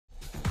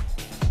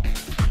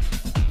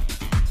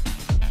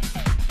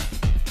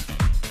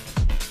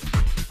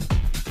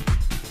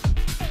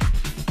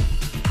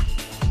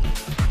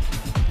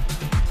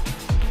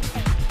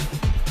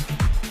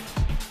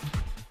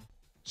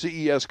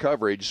CES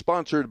coverage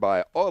sponsored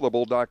by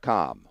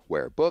Audible.com,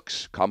 where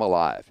books come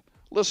alive.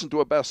 Listen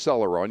to a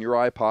bestseller on your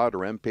iPod or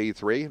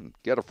MP3 and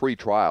get a free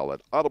trial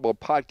at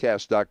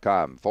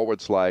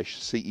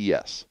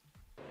audiblepodcast.com/CES.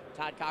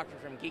 Todd Cochran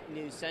from Geek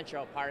News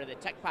Central, part of the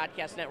Tech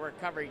Podcast Network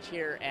coverage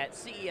here at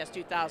CES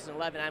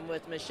 2011. I'm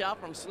with Michelle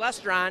from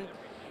Celestron.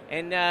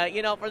 And,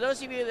 for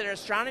those of you that are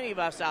astronomy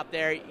buffs out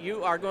there,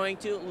 you are going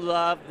to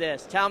love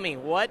this. Tell me,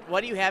 what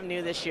do you have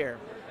new this year?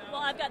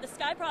 Well, I've got the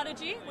Sky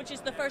Prodigy, which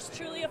is the first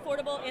truly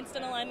affordable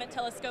instant alignment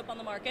telescope on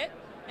the market,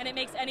 and it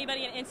makes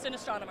anybody an instant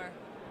astronomer.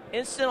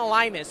 Instant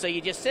alignment, so you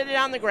just sit it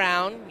on the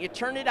ground, you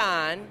turn it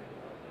on,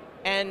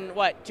 and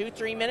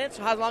 2-3 minutes?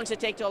 How long does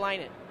it take to align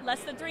it?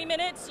 Less than 3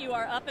 minutes, you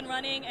are up and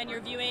running, and you're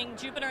viewing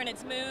Jupiter and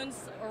its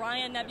moons,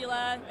 Orion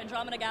Nebula,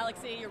 Andromeda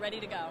Galaxy. You're ready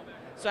to go.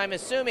 So I'm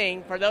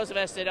assuming, for those of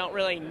us that don't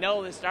really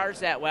know the stars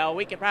that well,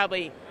 we could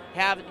probably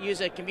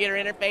use a computer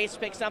interface,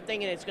 pick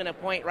something, and it's going to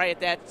point right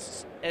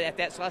at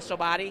that celestial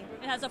body?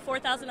 It has a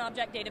 4,000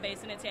 object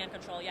database in its hand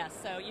control, yes.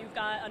 So you've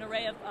got an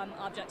array of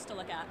objects to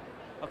look at.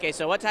 Okay,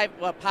 so what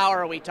power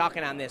are we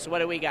talking on this? What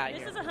do we got here?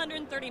 This is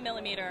 130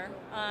 millimeter,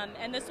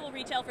 and this will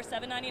retail for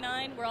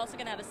 $799. We're also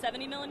going to have a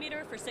 70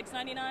 millimeter for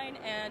 $699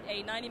 and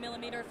a 90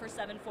 millimeter for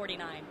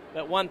 $749.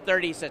 But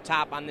 130 is the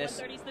top on this.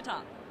 130 is the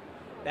top.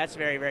 That's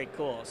very, very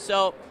cool.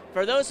 So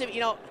for those of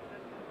you,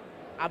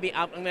 I'm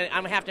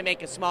gonna have to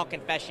make a small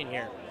confession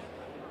here.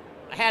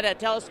 I had a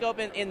telescope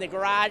in the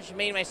garage.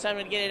 Me and my son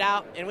would get it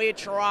out, and we would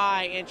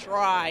try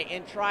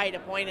to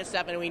point us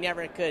up, and we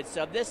never could.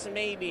 So this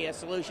may be a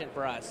solution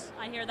for us.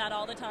 I hear that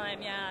all the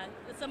time, yeah.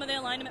 Some of the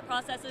alignment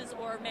processes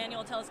or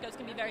manual telescopes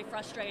can be very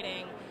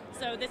frustrating.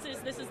 So this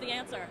is the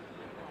answer.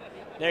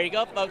 There you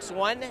go, folks.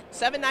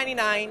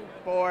 $799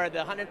 for the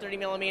 130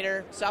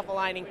 millimeter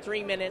self-aligning,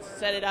 3 minutes.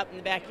 Set it up in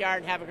the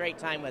backyard and have a great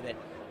time with it.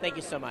 Thank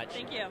you so much.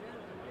 Thank you.